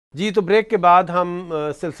جی تو بریک کے بعد ہم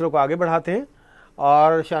سلسلے کو آگے بڑھاتے ہیں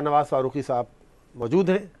اور شاہ نواز فاروقی صاحب موجود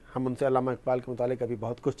ہیں. ہم ان سے علامہ اقبال کے متعلق ابھی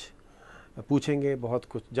بہت کچھ پوچھیں گے, بہت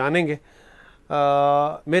کچھ جانیں گے.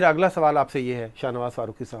 میرا اگلا سوال آپ سے یہ ہے شاہ نواز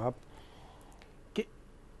فاروقی صاحب کہ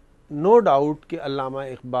نو ڈاؤٹ کہ علامہ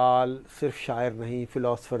اقبال صرف شاعر نہیں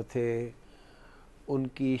فلاسفر تھے. ان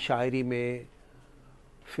کی شاعری میں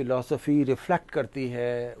فلاسفی ریفلیکٹ کرتی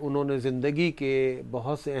ہے. انہوں نے زندگی کے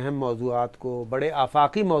بہت سے اہم موضوعات کو, بڑے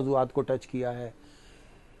آفاقی موضوعات کو ٹچ کیا ہے.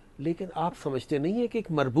 لیکن آپ سمجھتے نہیں ہیں کہ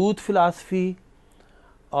ایک مربوط فلاسفی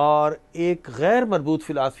اور ایک غیر مربوط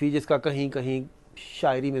فلاسفی جس کا کہیں کہیں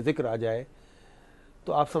شاعری میں ذکر آ جائے,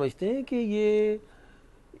 تو آپ سمجھتے ہیں کہ یہ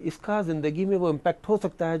اس کا زندگی میں وہ امپیکٹ ہو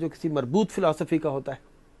سکتا ہے جو کسی مربوط فلاسفی کا ہوتا ہے؟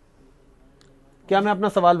 کیا میں اپنا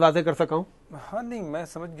سوال واضح کر سکا ہوں؟ ہاں نہیں, میں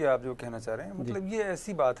سمجھ گیا آپ جو کہنا چاہ رہے ہیں. مطلب یہ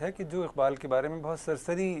ایسی بات ہے کہ جو اقبال کے بارے میں بہت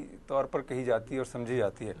سرسری طور پر کہی جاتی ہے اور سمجھی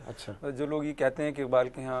جاتی ہے. اچھا, جو لوگ یہ کہتے ہیں کہ اقبال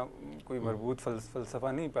کے ہاں کوئی مربوط فلسفہ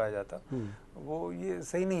نہیں پایا جاتا, وہ یہ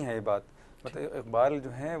صحیح نہیں ہے یہ بات. مطلب اقبال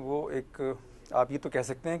جو ہیں وہ ایک, آپ یہ تو کہہ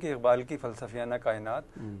سکتے ہیں کہ اقبال کی فلسفیانہ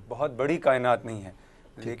کائنات بہت بڑی کائنات نہیں ہے,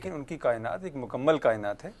 لیکن ان کی کائنات ایک مکمل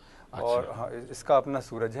کائنات ہے. اور اس کا اپنا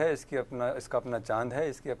سورج ہے, اس کا اپنا چاند ہے,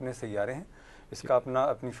 اس کے اپنے سیارے ہیں, اس کا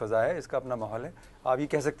اپنی فضا ہے, اس کا اپنا ماحول ہے. آپ یہ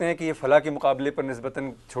کہہ سکتے ہیں کہ یہ فلاں کے مقابلے پر نسبتاً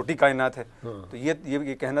چھوٹی کائنات ہے, تو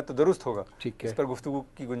یہ کہنا تو درست ہوگا, اس پر گفتگو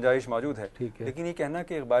کی گنجائش موجود ہے. لیکن یہ کہنا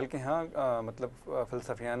کہ اقبال کے ہاں مطلب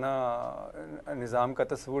فلسفیانہ نظام کا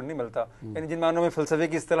تصور نہیں ملتا, یعنی جن معنوں میں فلسفے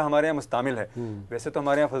کی اصطلاح ہمارے یہاں مستعمل ہے, ویسے تو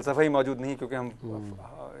ہمارے یہاں فلسفہ ہی موجود نہیں, کیونکہ ہم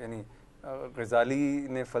یعنی غزالی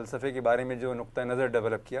نے فلسفے کے بارے میں جو نقطہ نظر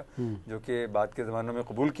ڈیولپ کیا, جو کہ بعد کے زمانوں میں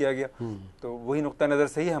قبول کیا گیا, تو وہی نقطہ نظر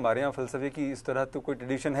صحیح ہے. ہمارے یہاں فلسفے کی اس طرح تو کوئی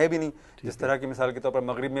ٹریڈیشن ہے بھی نہیں, جس طرح کی مثال کے طور پر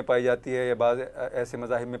مغرب میں پائی جاتی ہے یا بعض ایسے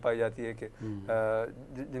مذاہب میں پائی جاتی ہے کہ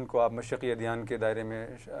جن کو آپ مشرقی ادیان کے دائرے میں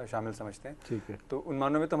شامل سمجھتے ہیں. تو ان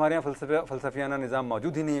معنوں میں تو ہمارے یہاں فلسفیانہ نظام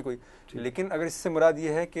موجود ہی نہیں ہے کوئی. لیکن اگر اس سے مراد یہ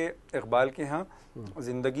ہے کہ اقبال کے ہاں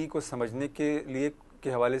زندگی کو سمجھنے کے لیے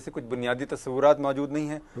کے حوالے سے کچھ بنیادی تصورات موجود نہیں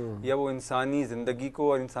ہیں, یا وہ انسانی زندگی کو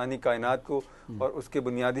اور انسانی کائنات کو اور اس کے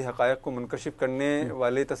بنیادی حقائق کو منکشف کرنے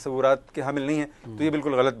والے تصورات کے حامل نہیں ہیں, تو یہ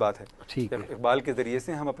بالکل غلط بات ہے. اقبال کے ذریعے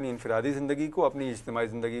سے ہم اپنی انفرادی زندگی کو, اپنی اجتماعی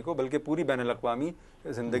زندگی کو, بلکہ پوری بین الاقوامی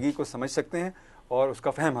زندگی کو سمجھ سکتے ہیں اور اس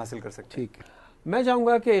کا فہم حاصل کر سکتے ہیں. میں چاہوں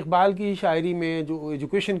گا کہ اقبال کی شاعری میں جو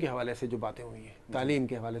ایجوکیشن کے حوالے سے جو باتیں ہوئی ہیں, تعلیم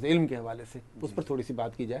کے حوالے سے, علم کے حوالے سے, اس پر تھوڑی سی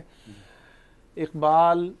بات کی جائے.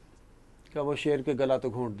 اقبال کا وہ شعر کے گلا تو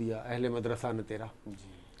گھونٹ دیا اہل مدرسہ نے تیرا,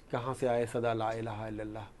 کہاں سے آئے صدا لا الہ الا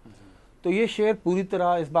اللہ. تو یہ شعر پوری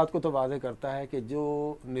طرح اس بات کو تو واضح کرتا ہے کہ جو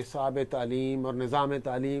نصاب تعلیم اور نظام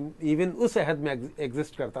تعلیم ایون اس عہد میں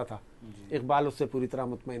ایگزسٹ کرتا تھا, اقبال اس سے پوری طرح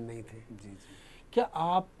مطمئن نہیں تھے. کیا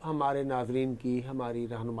آپ ہمارے ناظرین کی ہماری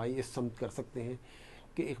رہنمائی اس سمت کر سکتے ہیں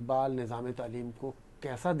کہ اقبال نظام تعلیم کو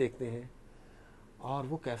کیسا دیکھتے ہیں اور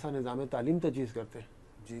وہ کیسا نظام تعلیم تجویز کرتے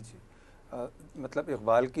ہیں؟ جی مطلب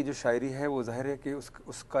اقبال کی جو شاعری ہے وہ ظاہر ہے کہ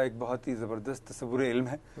اس کا ایک بہت ہی زبردست تصور علم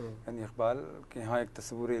ہے. یعنی اقبال کے یہاں ایک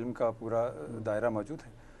تصور علم کا پورا دائرہ موجود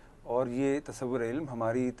ہے, اور یہ تصور علم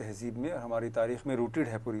ہماری تہذیب میں اور ہماری تاریخ میں روٹڈ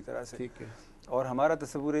ہے پوری طرح سے. اور ہمارا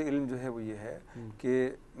تصور علم جو ہے وہ یہ ہے کہ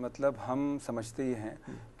مطلب ہم سمجھتے یہ ہیں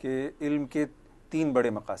کہ علم کے 3 بڑے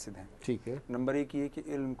مقاصد ہیں. نمبر 1 یہ کہ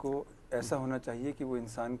علم کو ایسا ہونا چاہیے کہ وہ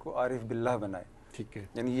انسان کو عارف باللہ بنائے.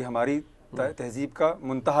 یعنی یہ ہماری تہذیب کا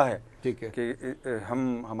منتہا ہے کہ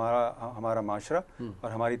ہمارا معاشرہ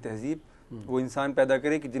اور ہماری تہذیب وہ انسان پیدا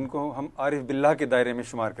کرے کہ جن کو ہم عارف باللہ کے دائرے میں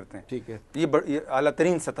شمار کرتے ہیں. یہ اعلیٰ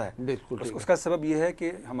ترین سطح ہے. اس کا سبب یہ ہے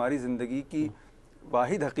کہ ہماری زندگی کی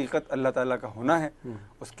واحد حقیقت اللہ تعالیٰ کا ہونا ہے.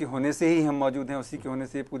 اس کے ہونے سے ہی ہم موجود ہیں, اسی کے ہونے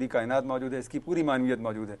سے پوری کائنات موجود ہے, اس کی پوری معنویت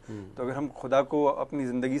موجود ہے. تو اگر ہم خدا کو اپنی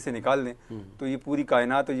زندگی سے نکال دیں تو یہ پوری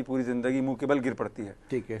کائنات اور یہ پوری زندگی منہ کے بل گر پڑتی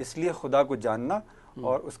ہے. اس لیے خدا کو جاننا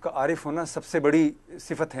اور اس کا عارف ہونا سب سے بڑی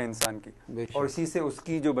صفت ہے انسان کی, اور اسی سے اس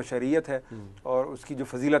کی جو بشریت ہے اور اس کی جو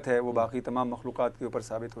فضیلت ہے وہ باقی تمام مخلوقات کے اوپر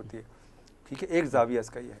ثابت ہوتی ہے. ٹھیک ہے, ایک زاویہ اس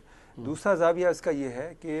کا یہ ہے. دوسرا زاویہ اس کا یہ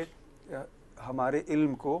ہے کہ ہمارے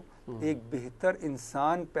علم کو ایک بہتر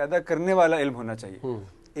انسان پیدا کرنے والا علم ہونا چاہیے,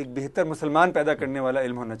 ایک بہتر مسلمان پیدا کرنے والا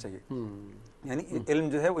علم ہونا چاہیے. یعنی علم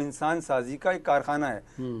جو ہے وہ انسان سازی کا ایک کارخانہ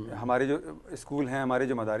ہے. ہمارے جو اسکول ہیں, ہمارے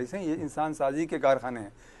جو مدارس ہیں, یہ انسان سازی کے کارخانے ہیں.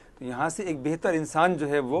 تو یہاں سے ایک بہتر انسان جو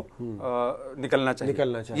ہے وہ نکلنا چاہیے.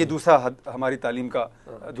 یہ دوسرا ہماری تعلیم کا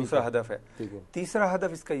دوسرا ہدف ہے. تیسرا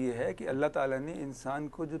ہدف اس کا یہ ہے کہ اللہ تعالیٰ نے انسان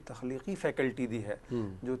کو جو تخلیقی فیکلٹی دی ہے,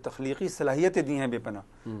 جو تخلیقی صلاحیتیں دی ہیں بے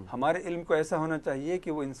پناہ, ہمارے علم کو ایسا ہونا چاہیے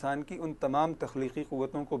کہ وہ انسان کی ان تمام تخلیقی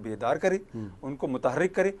قوتوں کو بیدار کرے, ان کو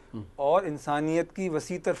متحرک کرے اور انسانیت کی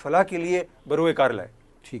وسیع تر فلاح کے لیے بروئے کار لائے.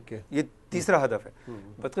 یہ تیسرا ہدف ہے.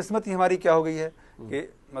 بدقسمتی ہماری کیا ہو گئی ہے کہ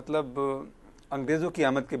مطلب انگریزوں کی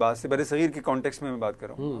آمد کے بعد سے، بر صغیر کے کانٹیکسٹ میں بات کر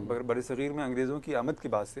رہا ہوں، بر صغیر میں انگریزوں کی آمد کے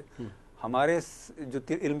بعد سے ہمارے جو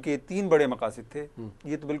علم کے 3 بڑے مقاصد تھے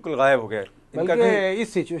یہ تو بالکل غائب ہو گئے. بلکہ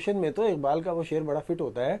اس سچویشن میں تو اقبال کا وہ شعر بڑا فٹ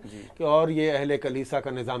ہوتا ہے کہ اور یہ اہل کلیسا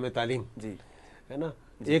کا نظام تعلیم ہے نا،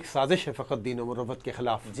 ایک سازش ہے فقط دین و مروت کے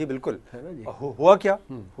خلاف. جی بالکل. ہوا کیا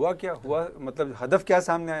مطلب ہدف کیا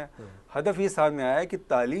سامنے آیا؟ ہدف یہ سامنے آیا کہ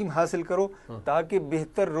تعلیم حاصل کرو تاکہ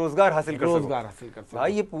بہتر روزگار حاصل کر سکو.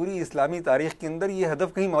 بھائی یہ پوری اسلامی تاریخ کے اندر یہ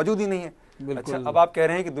ہدف کہیں موجود ہی نہیں ہے. اچھا اب آپ کہہ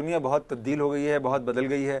رہے ہیں کہ دنیا بہت تبدیل ہو گئی ہے، بہت بدل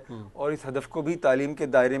گئی ہے، اور اس ہدف کو بھی تعلیم کے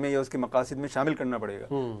دائرے میں یا اس کے مقاصد میں شامل کرنا پڑے گا.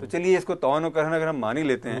 تو چلیے اس کو توان و کرنا اگر ہم مان ہی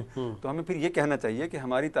لیتے ہیں تو ہمیں پھر یہ کہنا چاہیے کہ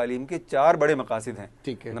ہماری تعلیم کے 4 بڑے مقاصد ہیں.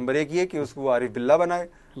 نمبر 1 یہ کہ اس کو عارف باللہ بنائے،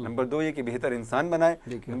 نمبر 2 یہ کہ بہتر انسان بنائے،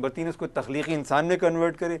 نمبر 3 اس کو تخلیقی انسان میں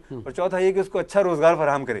کنورٹ کرے، اور چوتھا یہ کہ اس کو اچھا روزگار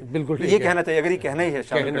فراہم کرے. یہ کہنا چاہیے اگر یہ کہنا ہی ہے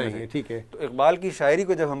شامل کرنا ہے. تو اقبال کی شاعری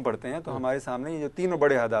کو جب ہم پڑھتے ہیں تو ہمارے سامنے یہ جو 3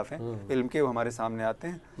 بڑے اہداف ہیں علم کے وہ ہمارے سامنے آتے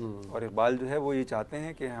ہیں. اور اقبال جو ہے وہ یہ چاہتے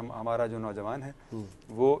ہیں کہ ہمارا جو نوجوان ہے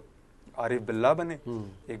وہ عارف باللہ بنے،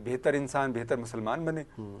 ایک بہتر انسان، بہتر مسلمان بنے،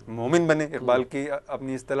 مومن بنے اقبال کی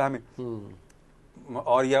اپنی اصطلاح میں،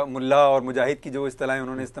 اور یا ملا اور مجاہد کی جو اصطلاحیں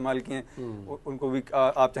انہوں نے استعمال کی ہیں ان کو بھی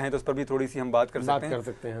آپ چاہیں تو اس پر بھی تھوڑی سی ہم بات کر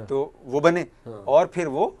سکتے ہیں. تو وہ بنے اور پھر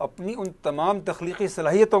وہ اپنی ان تمام تخلیقی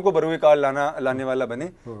صلاحیتوں کو بروئے کار لانے والا بنے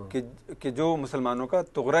کہ جو مسلمانوں کا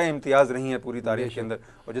طغرۂ امتیاز رہی ہے پوری تاریخ کے اندر،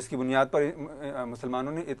 اور جس کی بنیاد پر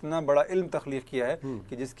مسلمانوں نے اتنا بڑا علم تخلیق کیا ہے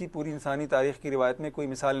کہ جس کی پوری انسانی تاریخ کی روایت میں کوئی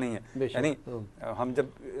مثال نہیں ہے. یعنی ہم جب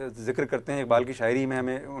ذکر کرتے ہیں اقبال کی شاعری میں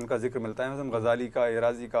ہمیں ان کا ذکر ملتا ہے، مثلا غزالی کا،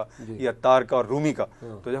 اعراضی کا، یا عطار کا اور رومی کا.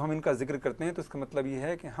 تو جب ہم ان کا ذکر کرتے ہیں تو اس کا مطلب یہ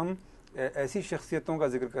ہے کہ ہم ایسی شخصیتوں کا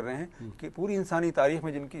ذکر کر رہے ہیں کہ پوری انسانی تاریخ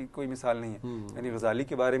میں جن کی کوئی مثال نہیں ہے. یعنی غزالی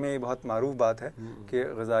کے بارے میں یہ بہت معروف بات ہے کہ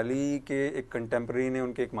غزالی کے ایک کنٹمپرری نے،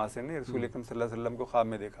 ان کے ایک معاصر نے رسول اکرم صلی اللہ علیہ وسلم کو خواب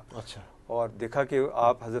میں دیکھا، اور دیکھا کہ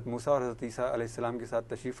آپ حضرت موسیٰ اور حضرت عیسیٰ علیہ السلام کے ساتھ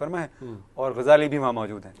تشریف فرما ہیں اور غزالی بھی وہاں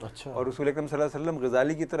موجود ہیں. اور رسول اکرم صلی اللہ علیہ وسلم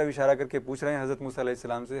غزالی کی طرف اشارہ کر کے پوچھ رہے ہیں حضرت موسیٰ علیہ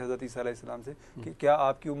السلام سے، حضرت عیسیٰ علیہ السلام سے کہ کیا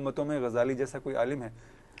آپ کی امتوں میں غزالی جیسا کوئی عالم ہے؟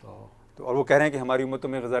 اور وہ کہہ رہے ہیں کہ ہماری امتوں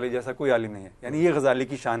میں غزالی جیسا کوئی عالم نہیں ہے. یعنی یہ غزالی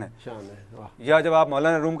کی شان ہے. یا جب آپ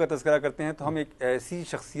مولانا روم کا تذکرہ کرتے ہیں تو ہم ایک ایسی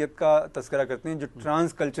شخصیت کا تذکرہ کرتے ہیں جو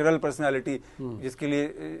ٹرانس کلچرل پرسنالٹی، جس کے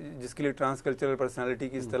لیے ٹرانس کلچرل پرسنالٹی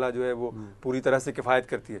کی اصطلاح جو ہے وہ پوری طرح سے کفایت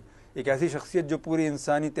کرتی ہے. ایک ایسی شخصیت جو پوری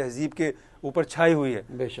انسانی تہذیب کے اوپر چھائی ہوئی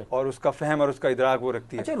ہے اور اس کا فہم اور اس کا ادراک وہ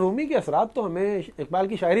رکھتی ہے. اچھا رومی کے اثرات تو ہمیں اقبال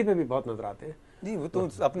کی شاعری پہ بھی بہت نظر آتے ہیں. جی وہ تو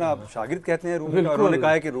اپنا شاگرد کہتے ہیں رومی کا. انہوں نے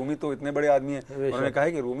کہا ہے کہ رومی تو اتنے بڑے آدمی ہیں، انہوں نے کہا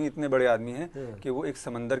ہے کہ رومی اتنے بڑے آدمی ہیں کہ وہ ایک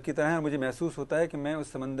سمندر کی طرح ہے، اور مجھے محسوس ہوتا ہے کہ میں اس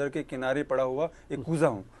سمندر کے کنارے پڑا ہوا ایک کوزہ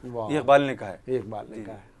ہوں. یہ اقبال نے کہا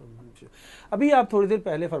ہے. ابھی آپ تھوڑی دیر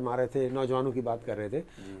پہلے فرما رہے تھے، نوجوانوں کی بات کر رہے تھے.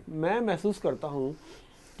 میں محسوس کرتا ہوں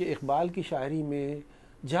کہ اقبال کی شاعری میں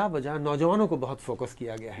جا بجا نوجوانوں کو بہت فوکس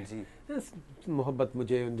کیا گیا ہے. محبت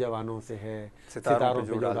مجھے ان جوانوں سے ہے، ستاروں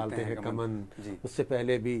پہ جو ڈالتے ہیں کمن. اس سے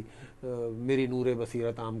پہلے بھی میری نور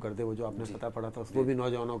بصیرت عام کر دے، وہ جو آپ نے پتہ پڑھا تھا، وہ بھی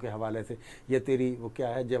نوجوانوں کے حوالے سے. یہ تیری وہ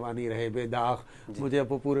کیا ہے، جوانی رہے بے داغ. مجھے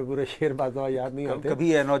اب وہ پورے شعر بازوا یاد نہیں آتے.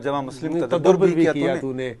 کبھی اے نوجوان مسلم تدبر بھی کیا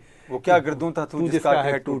تو نے، وہ کیا گردوں تھا تو جس کا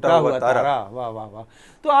ہے ٹوٹا ہوا تارا. واہ واہ واہ.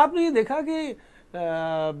 تو آپ نے یہ دیکھا کہ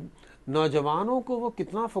نوجوانوں کو وہ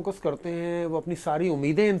کتنا فوکس کرتے ہیں، وہ اپنی ساری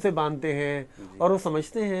امیدیں ان سے باندھتے ہیں، اور وہ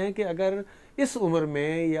سمجھتے ہیں کہ اگر اس عمر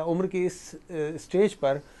میں یا عمر کی اس سٹیج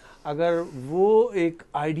پر اگر وہ ایک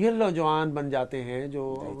آئیڈیل نوجوان بن جاتے ہیں جو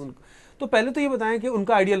تو پہلے تو یہ بتائیں کہ ان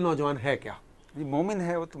کا آئیڈیل نوجوان ہے کیا؟ مومن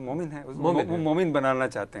ہے. وہ تو مومن ہے، وہ مومن بنانا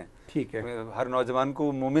چاہتے ہیں. ٹھیک ہے، ہر نوجوان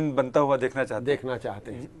کو مومن بنتا ہوا دیکھنا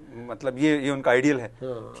چاہتے ہیں. مطلب یہ ان کا آئیڈیل ہے.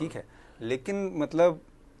 ٹھیک ہے، لیکن مطلب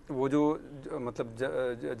وہ جو مطلب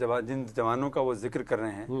جن جوانوں کا وہ ذکر کر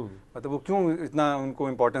رہے ہیں، مطلب وہ کیوں اتنا ان کو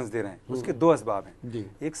امپورٹنس دے رہے ہیں؟ اس کے 2 اسباب ہیں.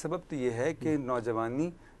 ایک سبب تو یہ ہے کہ نوجوانی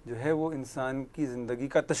جو ہے وہ انسان کی زندگی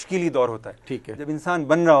کا تشکیلی دور ہوتا ہے. ٹھیک ہے، جب انسان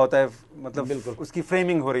بن رہا ہوتا ہے، مطلب اس کی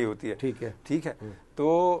فریمنگ ہو رہی ہوتی ہے. ٹھیک ہے،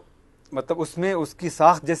 تو مطلب اس میں اس کی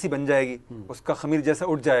ساخت جیسی بن جائے گی، اس کا خمیر جیسا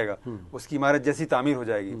اٹھ جائے گا، اس کی عمارت جیسی تعمیر ہو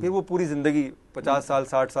جائے گی. پھر وہ پوری زندگی 50 سال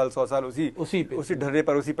 60 سال 100 سال اسی ڈھرے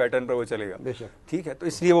پر، اسی پیٹرن پر وہ چلے گا. ٹھیک ہے، تو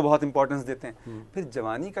اس لیے وہ بہت امپورٹنس دیتے ہیں. پھر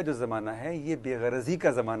جوانی کا جو زمانہ ہے یہ بے غرضی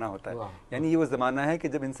کا زمانہ ہوتا ہے. یعنی یہ وہ زمانہ ہے کہ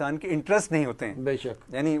جب انسان کے انٹرسٹ نہیں ہوتے ہیں،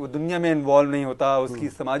 یعنی وہ دنیا میں انوالو نہیں ہوتا، اس کی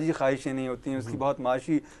سماجی خواہشیں نہیں ہوتی ہیں، اس کی بہت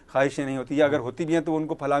معاشی خواہشیں نہیں ہوتی، یا اگر ہوتی بھی ہیں تو ان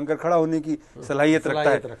کو پھلانگ کر کھڑا ہونے کی صلاحیت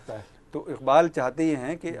رکھتا ہے. تو اقبال چاہتے یہ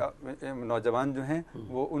ہیں کہ نوجوان جو ہیں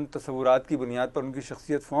وہ ان تصورات کی بنیاد پر ان کی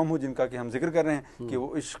شخصیت فارم ہو جن کا کہ ہم ذکر کر رہے ہیں، کہ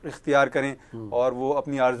وہ عشق اختیار کریں اور وہ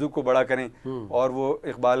اپنی آرزو کو بڑا کریں اور وہ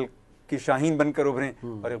اقبال کی شاہین بن کر ابھریں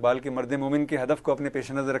اور اقبال کے مرد مومن کے ہدف کو اپنے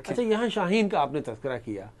پیش نظر رکھیں. اچھا، یہاں شاہین کا آپ نے تذکرہ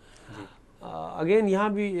کیا. اگین یہاں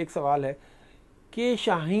بھی ایک سوال ہے کہ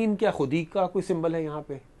شاہین کیا خودی کا کوئی سمبل ہے یہاں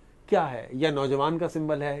پہ، کیا ہے، یا نوجوان کا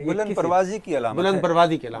سمبل ہے، بلند پروازی کی علامت ہے. بلند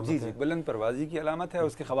پروازی کی علامت جی ہے. جی بلند پروازی کی علامت ہے.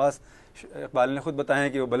 اس کے خواص اقبال نے خود بتائے ہیں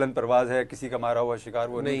کہ وہ بلند پرواز ہے، کسی کا مارا ہوا شکار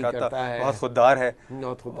وہ نہیں کرتا ہے، بہت خوددار ہے.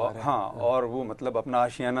 بہت خوددار ہے. ہاں، اور وہ مطلب اپنا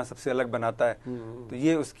آشیانہ سب سے الگ بناتا ہے. تو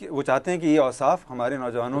یہ اس کی، وہ چاہتے ہیں کہ یہ اوصاف ہمارے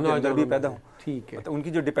نوجوانوں کے اندر بھی پیدا ہوں. ٹھیک ہے. مطلب ان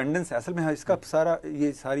کی جو ڈیپینڈنس ہے اصل میں اس کا سارا،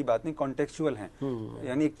 یہ ساری باتیں کانٹیکچوئل ہیں،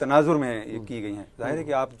 یعنی ایک تناظر میں یہ کی گئی ہیں. ظاہر ہے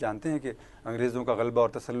کہ آپ جانتے ہیں کہ انگریزوں کا غلبہ اور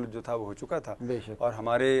تسلط جو تھا وہ ہو چکا تھا، اور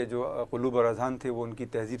ہمارے جو قلوب اور اذہان تھے وہ ان کی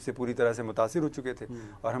تہذیب سے پوری طرح سے متاثر ہو چکے تھے،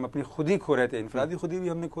 اور ہم اپنی خودی کھو رہے تھے. انفرادی خودی بھی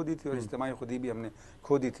ہم نے کھو دی تھی اور اجتماعی خودی بھی ہم نے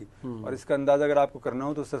کھو دی تھی. اور اس کا اندازہ اگر آپ کو کرنا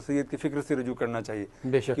ہو تو سر سید کی فکر سے رجوع کرنا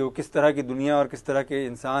چاہیے کہ وہ کس طرح کی دنیا اور کس طرح کے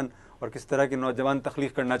انسان اور کس طرح کے نوجوان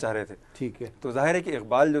تخلیق کرنا چاہ رہے تھے. ٹھیک ہے. تو ظاہر ہے کہ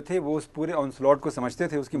اقبال جو تھے وہ اس پورے آن سلاٹ کو سمجھتے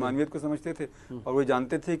تھے، اس کی معنویت کو سمجھتے تھے، اور وہ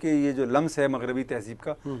جانتے تھے کہ یہ جو لمس ہے مغربی تہذیب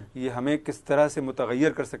کا، یہ ہمیں کس طرح سے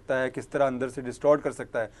متغیر کر سکتا ہے، کس طرح اندر سے ڈسٹارٹ کر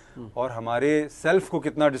سکتا ہے، اور ہمارے سیلف کو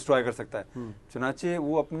کتنا ڈسٹرائے کر سکتا ہے. چنانچہ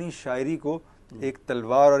وہ اپنی شاعری کو ایک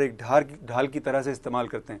تلوار اور ایک ڈھال کی طرح سے استعمال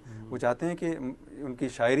کرتے ہیں. وہ چاہتے ہیں کہ ان کی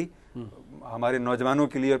شاعری ہمارے نوجوانوں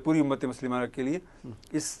کے لیے اور پوری امت مسلمہ کے لیے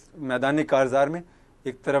اس میدان کارزار میں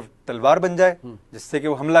ایک طرف تلوار بن جائے جس سے کہ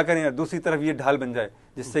وہ حملہ کریں، اور دوسری طرف یہ ڈھال بن جائے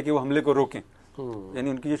جس سے کہ وہ حملے کو روکیں. یعنی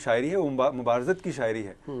ان کی جو شاعری ہے وہ مبارزت کی شاعری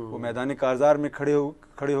ہے، وہ میدان کارزار میں کھڑے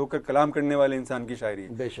ہو کر کلام کرنے والے انسان کی شاعری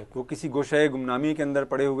ہے. وہ کسی گوشۂ گمنامی کے اندر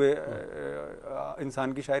پڑے ہوئے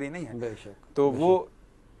انسان کی شاعری نہیں ہے. تو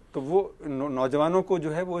وہ نوجوانوں کو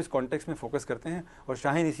جو ہے وہ اس کانٹیکس میں فوکس کرتے ہیں، اور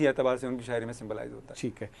شاہین اسی اعتبار سے ان کی شاعری میں سمبلائز ہوتا ہے.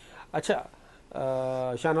 ٹھیک ہے. اچھا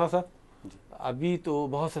شاہنواز صاحب، ابھی تو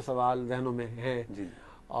بہت سے سوال ذہنوں میں ہیں،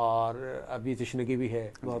 اور ابھی تشنگی بھی ہے،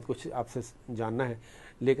 بہت کچھ آپ سے جاننا ہے،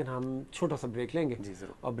 لیکن ہم چھوٹا سا بریک لیں گے،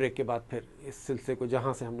 اور بریک کے بعد پھر اس سلسلے کو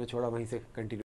جہاں سے ہم نے چھوڑا وہیں سے کنٹینیو